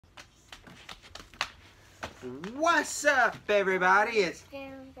What's up, everybody?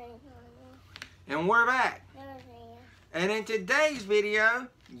 And we're back. And in today's video,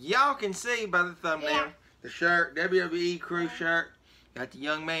 y'all can see by the thumbnail, the shirt, WWE crew shirt. Got the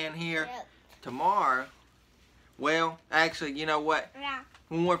young man here. Tomorrow, well, actually, you know what?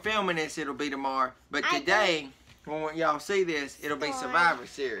 When we're filming this, it'll be tomorrow. But today, when y'all see this, it'll be Survivor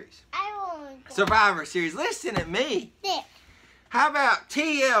Series. Survivor Series. Listen at me. How about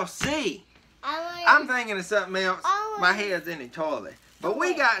TLC? I'm thinking of something else. My head's in the toilet. But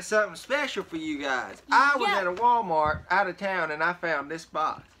we got something special for you guys. I was at a Walmart out of town and I found this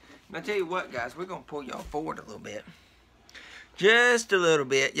box. And I tell you what, guys, we're going to pull y'all forward a little bit. Just a little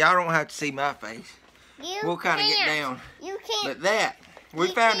bit. Y'all don't have to see my face. We'll kind of get down. But that, we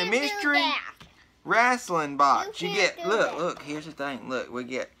found a mystery wrestling box. You get, look, here's the thing. Look, we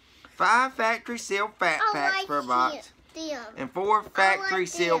get 5 factory sealed fat packs per box. And 4 factory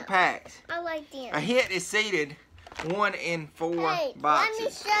sealed packs. I like them. A hit is seated 1 in 4 boxes. Let me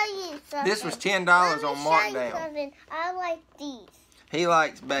show you something. This was $10 on markdown. I like these. He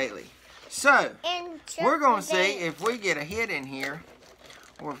likes Bailey. So, we're going to see if we get a hit in here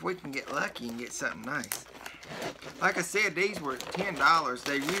or if we can get lucky and get something nice. Like I said, these were $10.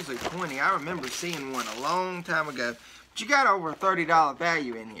 They're usually $20. I remember seeing one a long time ago. But you got over a $30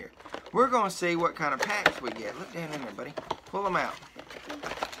 value in here. We're going to see what kind of packs we get. Look down in there, buddy. Pull them out.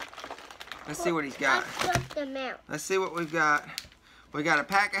 Let's see what he's got. Let's see what we've got. We got a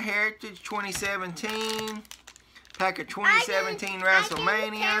pack of Heritage 2017. Pack of 2017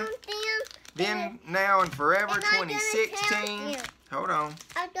 WrestleMania. Then Now and Forever 2016. Hold on.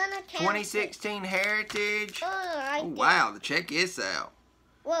 2016 Heritage. Oh, wow, the check is out.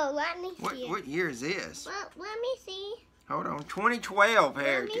 Well, let me see. What year is this? Well, let me see. Hold on. 2012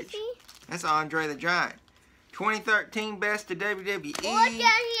 Heritage. Let me see. That's Andre the Giant. 2013 Best of WWE. Look at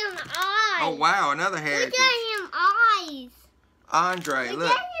him eyes. Oh, wow, another Heritage. Look at him eyes. Andre, look.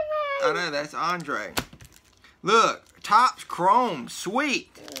 At him eyes. I know, that's Andre. Look, Topps Chrome.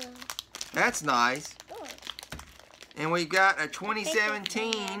 Sweet. That's nice. And we've got a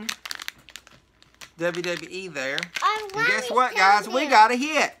 2017 WWE there. And guess what, guys? We got a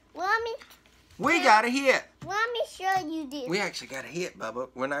hit. We got a hit. Let me show you this. We actually got a hit, Bubba.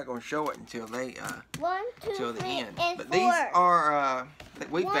 We're not going to show it until they until the end. But 4. these are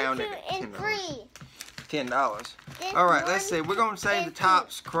we found it at $10. All right, let's see. We're going to save the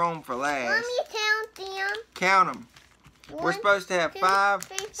Topps Chrome for last. Let me count them. Count them. We're supposed to have 5,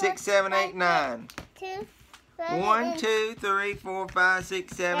 6, 7, 8, 9. 1, 2, 3, 4, 5,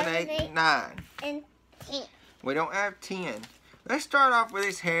 6, 7, 8, 9. And 10. We don't have 10. Let's start off with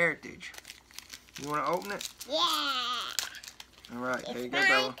this Heritage. You want to open it? Yeah. All right, there you go,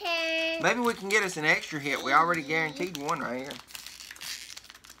 Bella. Maybe we can get us an extra hit. We already guaranteed one right here.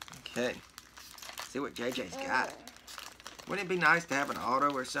 Okay. See what JJ's got. Wouldn't it be nice to have an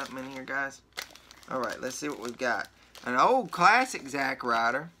auto or something in here, guys? All right, let's see what we've got. An old classic Zack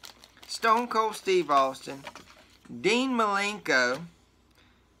Ryder. Stone Cold Steve Austin. Dean Malenko.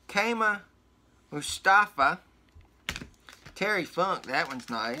 Kama Mustafa. Terry Funk, that one's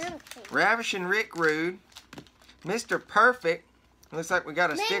nice. Ravishing Rick Rude. Mr. Perfect. Looks like we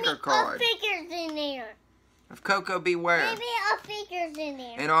got a sticker card. Maybe a figure's in there. Of Coco Beware. Maybe a figure's in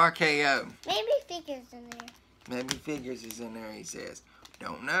there. And RKO. Maybe figure's in there. Maybe Figures is in there, he says.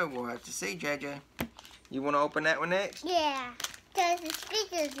 Don't know. We'll have to see, JJ. You want to open that one next? Yeah, because there's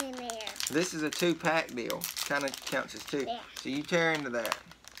figures in there. This is a 2-pack deal. Kind of counts as 2. Yeah. So you tear into that.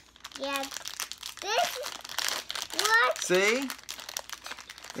 Yeah. This is what? See?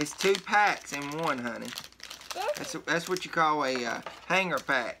 It's 2 packs in one, honey. That's what you call a hanger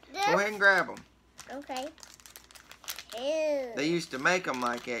pack. Go ahead and grab them. Okay. Ew. They used to make them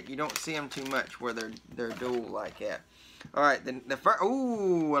like that. You don't see them too much where they're dual like that. All right, the first.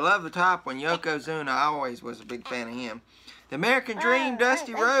 Ooh, I love the top one. Yokozuna. I always was a big fan of him. The American Dream,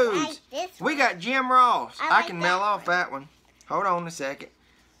 Dusty Rhodes. We got Jim Ross. I can mail off that one. Hold on a second.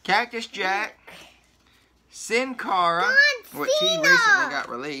 Cactus Jack. Sin Cara, which he recently got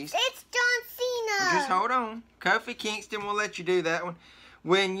released. It's John Cena. Well, just hold on. Kofi Kingston will let you do that one.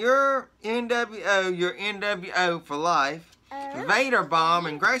 When you're NWO, you're NWO for life. Vader Bomb,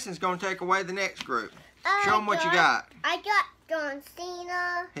 and Grayson's going to take away the next group. Show them what you got. I got John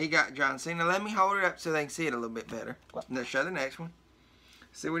Cena. He got John Cena. Let me hold it up so they can see it a little bit better. Now show the next one.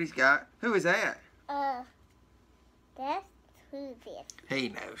 See what he's got. Who is that? That's who this. He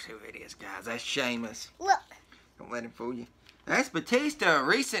knows who it is, guys. That's Sheamus. Look. Don't let him fool you. That's Batista, a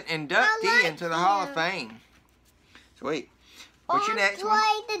recent inductee into the Hall of Fame. Sweet. What's your next one?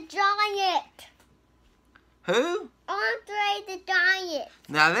 Andre the Giant. Who? Andre the Giant.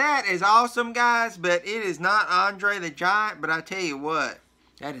 Now that is awesome, guys, but it is not Andre the Giant. But I tell you what,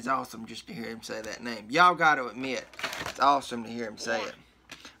 that is awesome just to hear him say that name. Y'all got to admit, it's awesome to hear him say it.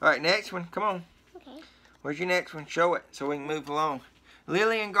 All right, next one. Come on. Okay. Where's your next one? Show it so we can move along.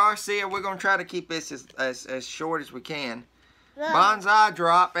 Lillian Garcia, we're going to try to keep this as short as we can. Look. Bonsai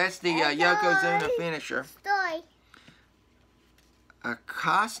Drop, that's the Yokozuna finisher. Story.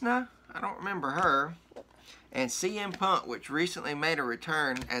 Akasna, I don't remember her. And CM Punk, which recently made a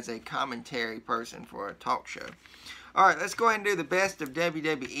return as a commentary person for a talk show. All right, let's go ahead and do the best of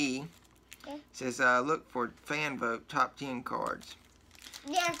WWE. Okay. It says, look for fan vote top 10 cards.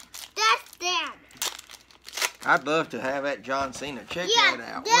 Yes, that's them. I'd love to have that John Cena. Check that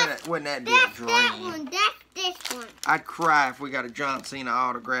out. Wouldn't that be a That's dream? that one. That's this one. I'd cry if we got a John Cena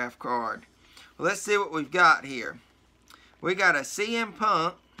autograph card. Well, let's see what we've got here. We got a CM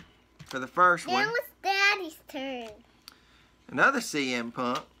Punk for the first one. Then was Daddy's turn. Another CM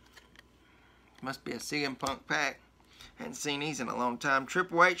Punk. Must be a CM Punk pack. Hadn't seen these in a long time.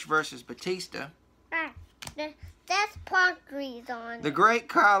 Triple H versus Batista. That's Sparkly's on it. The Great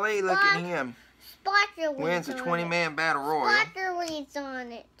Khali, look at him. Sparkly's Wins a on 20-man battle royal. Sparkly's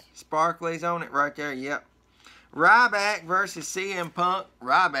on it. Sparkly's on it right there, yep. Ryback versus CM Punk.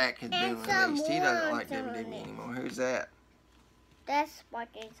 Ryback has been released. He doesn't like WWE anymore. Who's that? That's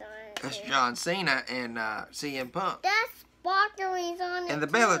Sparkly's on it. That's John Cena and CM Punk. That's Sparkly's on it. And the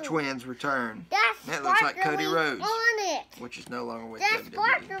Bella Twins return. That looks like Cody Sparkly's Rhodes, on it. which is no longer with That's WWE.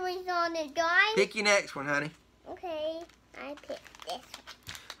 Sparkly's on it, guys. Pick your next one, honey. Okay, I picked this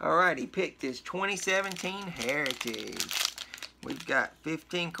one. Alright, he picked his 2017 Heritage. We've got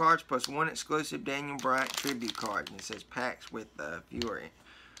 15 cards plus one exclusive Daniel Bryant tribute card. And it says packs with fewer,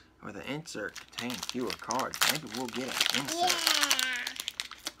 with an insert containing fewer cards. Maybe we'll get an insert.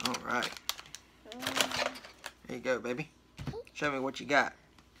 Yeah. Alright. There you go, baby. Show me what you got.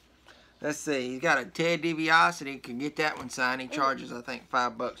 Let's see. He's got a Ted DiBiase. He can get that one signed. He charges, I think,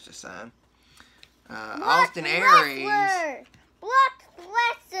 $5 to sign. Austin Aries.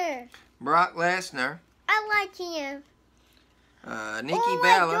 Brock Lesnar. I like him. Nikki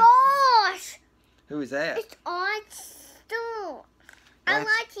Bella. Oh my gosh! Who is that? It's awesome. I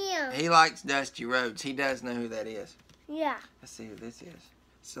like him. He likes Dusty Rhodes. He does know who that is. Yeah. Let's see who this is.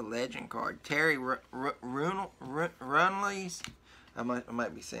 It's a legend card. Terry Runleys. I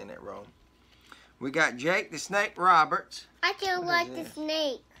might be saying that wrong. We got Jake the Snake Roberts. I don't like the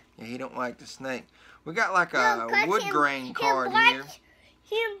snake. Yeah, he don't like the snake. We got like a wood grain card here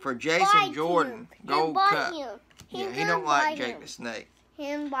for Jason Jordan. Gold Cup. Yeah, he don't like Jake the Snake.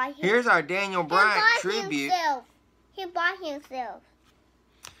 Here's our Daniel Bryant tribute. He bought himself.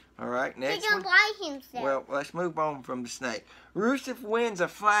 All right, next He don't one. buy himself. Well, let's move on from the snake. Rusev wins a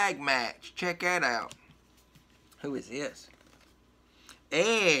flag match. Check that out. Who is this?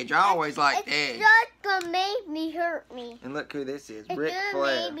 Edge. I always liked Edge. It's just gonna make me hurt me. And look who this is. It's Ric gonna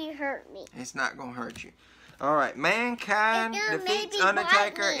Flair. make me hurt me. It's not going to hurt you. All right. Mankind It's gonna defeats maybe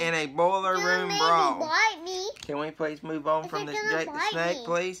Undertaker bite me. in a boiler room brawl. Bite me. Can we please move on from this gonna Jake the bite Snake, me.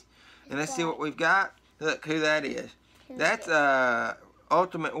 please? And let's see bite. what we've got. Look who that is. Who's That's it?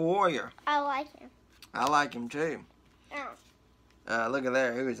 Ultimate Warrior. I like him. I like him too. Oh, Look at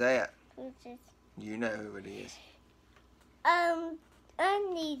there. Who is that? who's this? You know who it is.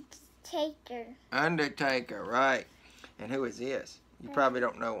 Undertaker. Undertaker, right. And who is this? You probably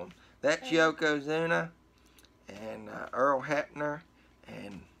don't know him. That's Yokozuna and Earl Hebner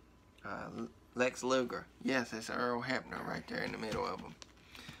and Lex Luger. Yes, that's Earl Hebner right there in the middle of them.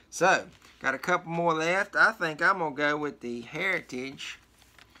 So, got a couple more left. I think I'm going to go with the Heritage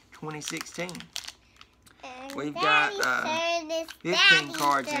 2016. And We've got 15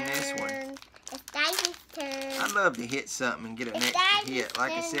 cards in this one. It's Daddy's turn. I'd love to hit something and get an It's extra Daddy's hit.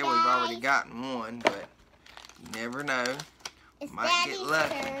 Like I turn, said, we've already guys. gotten one, but you never know. It's Might Daddy's get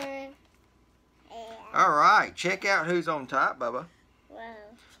lucky. turn. All right, check out who's on top, Bubba. Wow.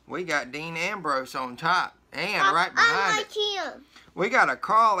 We got Dean Ambrose on top, and I right behind like it, him. we got a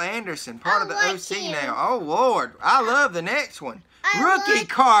Carl Anderson, part of the like OC him. now. Oh Lord, I love the next one. I Rookie like-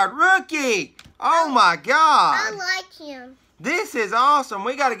 card, rookie. Oh my I God, like him. this is awesome.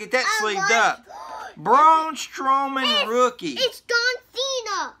 We got to get that I sleeved like- up. Braun Strowman rookie It's John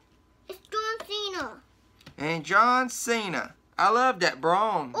Cena. It's John Cena. and John Cena. I love that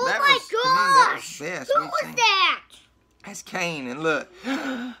Braun. Oh that my was, to me, that was gosh. the best Who we've was seen. that? That's Kane, and look,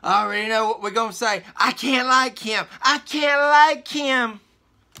 I already know what we're gonna say. I can't like him. I can't like him.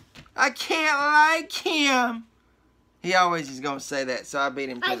 I can't like him. He always is gonna say that, so I beat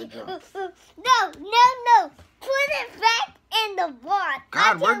him to the drum. No. Put it back in the box.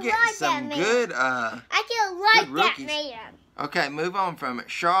 God, we're getting some good I can like good that rookies. man. Okay, move on from it.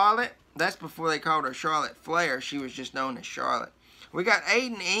 Charlotte. That's before they called her Charlotte Flair. She was just known as Charlotte. We got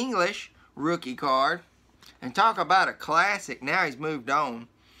Aiden English, rookie card. And talk about a classic. Now he's moved on.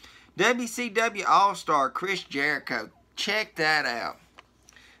 WCW All-Star Chris Jericho. Check that out.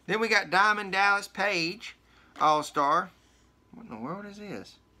 Then we got Diamond Dallas Page, All-Star. What in the world is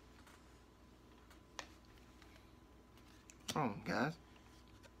this? Oh, guys.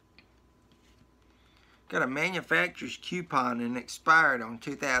 Got a manufacturer's coupon and expired on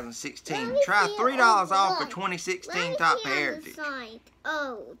 2016. Try $3 off for 2016 Top Heritage.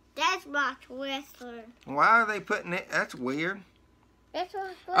 Oh, that's Brock Lesnar. Why are they putting it? That's weird. That's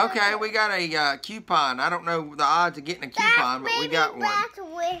Brock Okay, we got a coupon. I don't know the odds of getting a coupon, but we got one.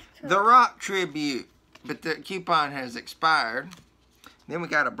 The Rock Tribute, but the coupon has expired. Then we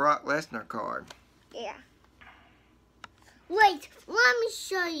got a Brock Lesnar card. Yeah. Wait, let me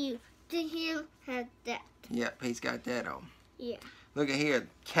show you. Did him have that? Yep, he's got that on. Yeah. Look at here,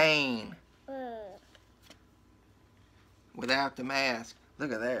 Kane without the mask.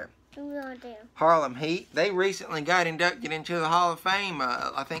 Look at there. Harlem Heat. They recently got inducted into the Hall of Fame,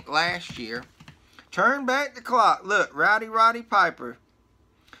 I think last year. Turn back the clock. Look, Roddy Piper.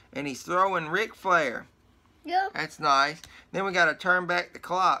 And he's throwing Ric Flair. Yep. That's nice. Then we got to turn back the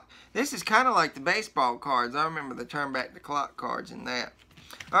clock. This is kind of like the baseball cards. I remember the turn back the clock cards in that.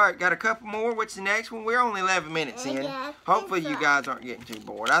 All right, got a couple more. What's the next one? We're only 11 minutes in. Hopefully you guys aren't getting too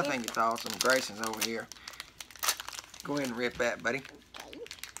bored. I think it's awesome. Grayson's over here. Go ahead and rip that, buddy.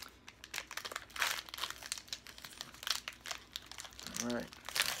 All right.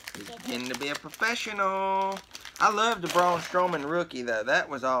 He's beginning to be a professional. I love the Braun Strowman rookie, though. That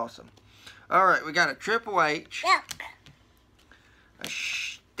was awesome. All right, we got a Triple H. Yep. A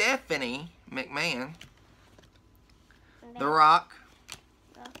Stephanie McMahon. The Rock.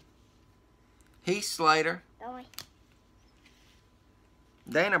 Heath Slater.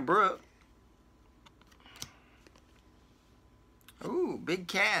 Dana Brooke. Ooh, Big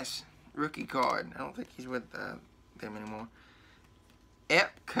Cass rookie card. I don't think he's with them anymore.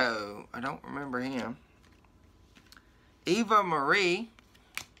 Epco. I don't remember him. Eva Marie.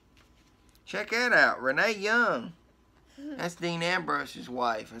 Check that out. Renee Young. That's Dean Ambrose's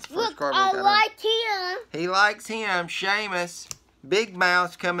wife. That's the first card we got. I like him. He likes him. Sheamus. Big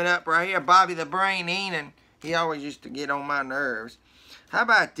Mouth coming up right here. Bobby the Brain Heenan. He always used to get on my nerves. How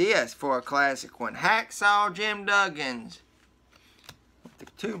about this for a classic one? Hacksaw Jim Duggins. The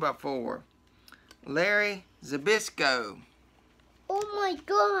 2x4. Larry Zbyszko. Oh my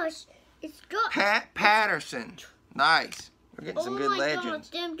gosh. It's got Pat Patterson. Nice. We're getting some good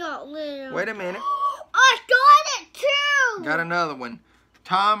legends. God, Wait a minute. I got it too. Got another one.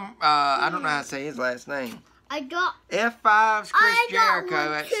 Tom, I don't know how to say his last name. I got F5's Chris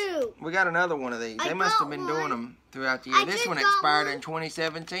Jericho. Too. We got another one of these. They must have been doing them throughout the year. This one expired in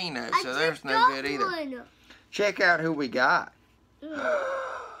 2017 though, so there's no good either. Check out who we got.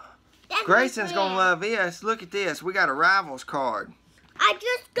 Grayson's gonna love this. Look at this. We got a Rivals card. I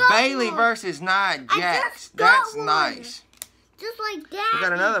just got Bailey versus Nia Jax. That's nice. Just like that. We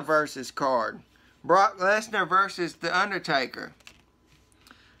got another versus card. Brock Lesnar versus The Undertaker.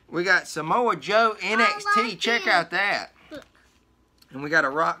 We got Samoa Joe NXT. Check out that. And we got a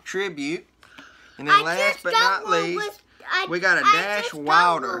Rock Tribute. And then last but not least, we got a Dash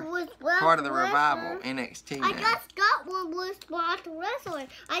Wilder, part of the Revival NXT now. I just got one with Brock Lesnar.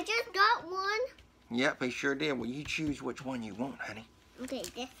 I just got one. Yep, he sure did. Well, you choose which one you want, honey. Okay,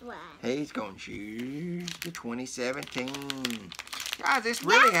 this one. He's going to choose the 2017. Guys, this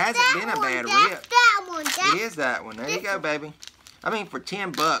really hasn't been a bad rip. That one. It is that one. There you go, baby. I mean, for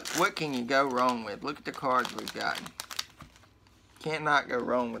 $10, what can you go wrong with? Look at the cards we've gotten. Can't not go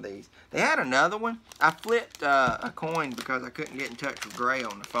wrong with these. They had another one. I flipped a coin because I couldn't get in touch with Gray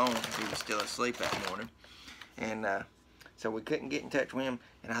on the phone because he was still asleep that morning. And so we couldn't get in touch with him.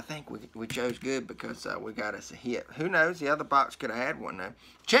 And I think we chose good because we got us a hit. Who knows? The other box could have had one, though.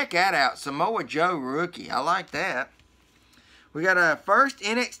 Check that out. Samoa Joe rookie. I like that. We got a first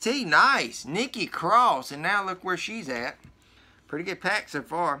NXT. Nice. Nikki Cross. And now look where she's at. Pretty good pack so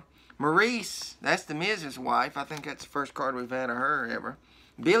far. Maurice, that's the Miz's wife. I think that's the first card we've had of her ever.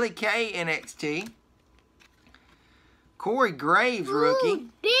 Billy Kay, NXT. Corey Graves, rookie.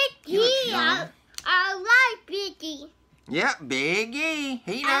 Big E. I like Big E. Yep, Big E.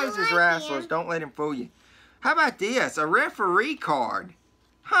 He knows his wrestlers. Don't let him fool you. How about this? A referee card.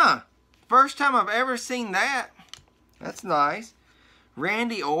 Huh. First time I've ever seen that. That's nice.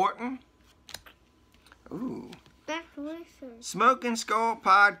 Randy Orton. Ooh. Smoking Skull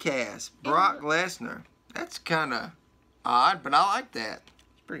Podcast. Brock Lesnar. That's kind of odd, but I like that.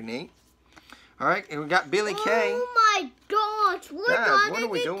 It's pretty neat. All right, and we got Billy Kay. Oh my gosh, what are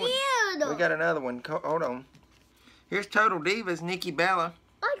we doing? We got another one. Hold on. Here's Total Divas, Nikki Bella.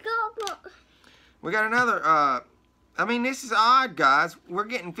 I got one. We got another, I mean, this is odd, guys. We're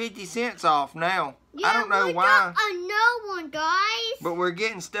getting 50 cents off now. Yeah, I don't know we why. got another one, guys. But we're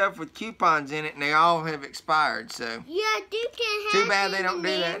getting stuff with coupons in it, and they all have expired, so. Yeah, you can have too bad they don't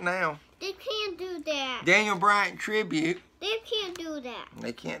do that now. They can't do that. Daniel Bryant Tribute. They can't do that.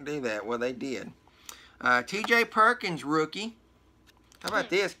 They can't do that. Well, they did. T.J. Perkins rookie. How about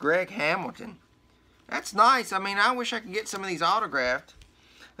this? Greg Hamilton. That's nice. I mean, I wish I could get some of these autographed.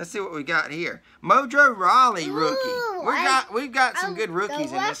 Let's see what we got here. Mojo Raleigh rookie. Ooh, we've got some good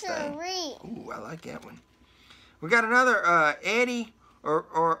rookies in this thing. Ooh, I like that one. We got another Eddie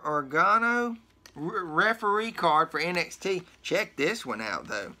Organo referee card for NXT. Check this one out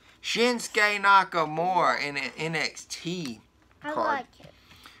though. Shinsuke Nakamura in an NXT card. I like it.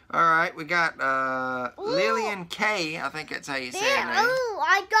 All right, we got Lillian Kay. I think that's how you say her name. Ooh,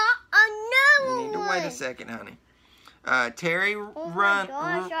 I got another one. You need to wait a second, honey. Terry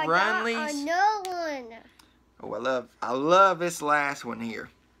Runley's. Another one. Oh, I love this last one here.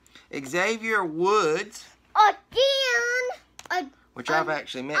 Xavier Woods. Again. Which I've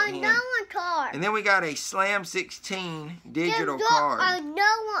actually met him. Another card. And then we got a Slam 16 digital card.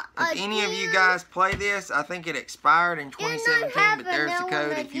 If any of you guys play this, I think it expired in 2017, but there's the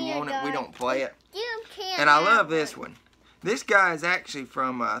code. If you want it, we don't play it. And I love this one. This guy is actually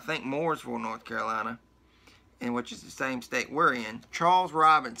from, I think, Mooresville, North Carolina, and which is the same state we're in. Charles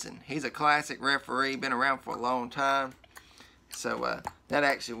Robinson. He's a classic referee, been around for a long time. So that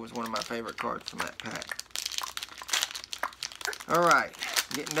actually was one of my favorite cards from that pack. All right,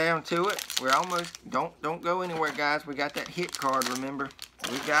 getting down to it. We're almost, don't go anywhere, guys. We got that hit card, remember?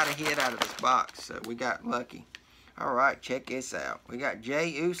 We got a hit out of this box, so we got lucky. All right, check this out. We got Jey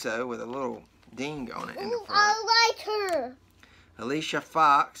Uso with a little ding on it in the front. I like her. Alicia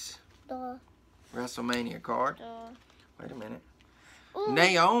Fox. Duh. WrestleMania card. Duh. Wait a minute. Ooh.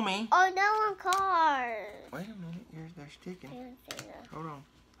 Naomi. Another card. Wait a minute, they're sticking. Yeah. Hold on.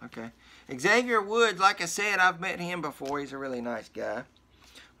 Okay. Xavier Woods, like I said, I've met him before. He's a really nice guy.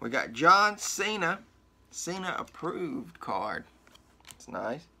 We got John Cena. Cena approved card. That's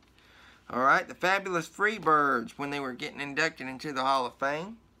nice. All right. The Fabulous Freebirds when they were getting inducted into the Hall of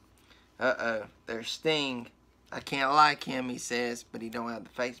Fame. Uh-oh. There's Sting. I can't like him, he says, but he don't have the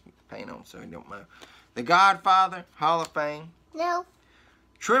face paint on, so he don't know. The Godfather, Hall of Fame. No.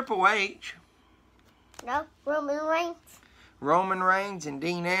 Triple H. No. Roman Reigns. Roman Reigns and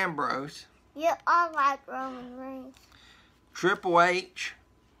Dean Ambrose. Yeah, I like Roman Reigns. Triple H.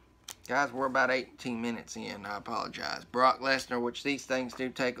 Guys, we're about 18 minutes in. I apologize. Brock Lesnar, which these things do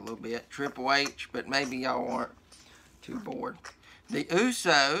take a little bit. Triple H, but maybe y'all aren't too bored. The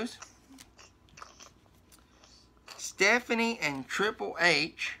Usos. Stephanie and Triple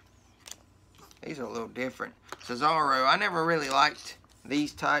H. These are a little different. Cesaro. I never really liked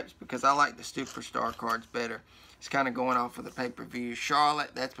these types because I like the Superstar cards better. It's kind of going off of the pay-per-view. Charlotte,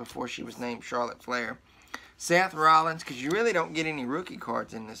 that's before she was named Charlotte Flair. Seth Rollins, because you really don't get any rookie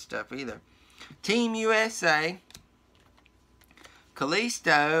cards in this stuff either. Team USA.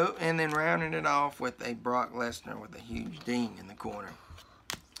 Kalisto, and then rounding it off with a Brock Lesnar with a huge ding in the corner.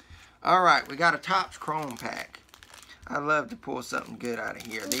 Alright, we got a Topps Chrome pack. I love to pull something good out of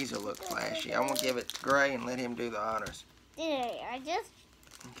here. These will look flashy. I'm going to give it to Gray and let him do the honors. Yeah, I just...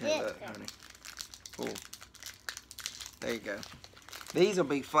 Okay, look, honey. Cool. There you go. These will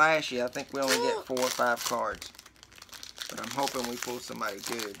be flashy. I think we only get 4 or 5 cards. But I'm hoping we pull somebody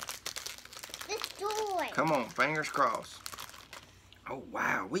good. Let's do it. Come on, fingers crossed. Oh,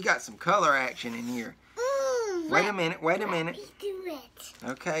 wow. We got some color action in here. Wait a minute. Wait a minute. Do it.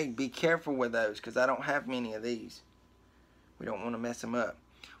 Okay, be careful with those because I don't have many of these. We don't want to mess them up.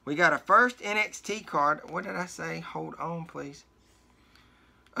 We got a first NXT card. What did I say? Hold on, please.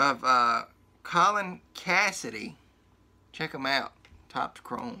 Of Colin Cassidy. Check them out. Topps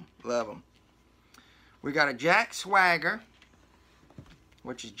Chrome. Love them. We got a Jack Swagger,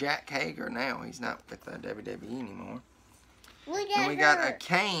 which is Jack Hager now. He's not with the WWE anymore. Look at and we got a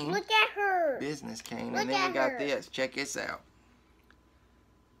Kane. Look at her. Business Kane. And then we got this. Check this out.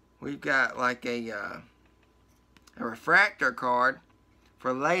 We've got like a refractor card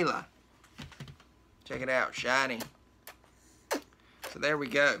for Layla. Check it out. Shiny. So there we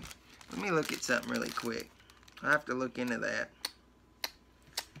go. Let me look at something really quick. I have to look into that.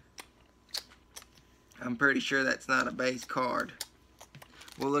 I'm pretty sure that's not a base card.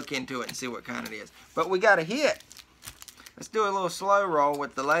 We'll look into it and see what kind it is. But we got a hit. Let's do a little slow roll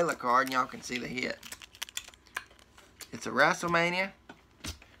with the Layla card and y'all can see the hit. It's a WrestleMania.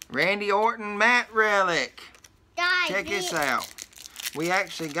 Randy Orton mat relic. Check this out. We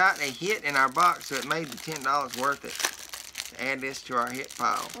actually got a hit in our box, so it made the $10 worth it. To add this to our hit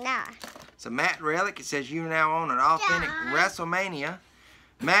pile. Nah. It's a mat relic. It says you now own an authentic WrestleMania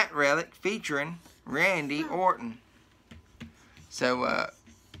mat relic featuring Randy Orton. So,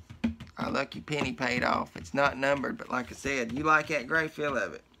 our lucky penny paid off. It's not numbered, but like I said, you like that gray feel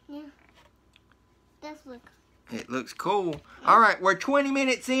of it? Yeah. Does look. It looks cool. Alright, we're 20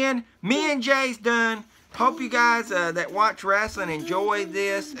 minutes in. Me and Jay's done. Hope you guys that watch wrestling enjoyed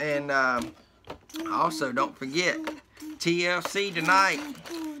this. And also, don't forget, TLC tonight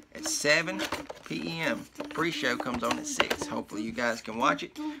at 7 p.m. Pre-show comes on at 6. Hopefully you guys can watch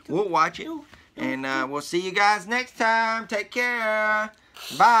it. We'll watch it. And we'll see you guys next time. Take care.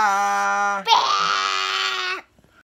 Bye.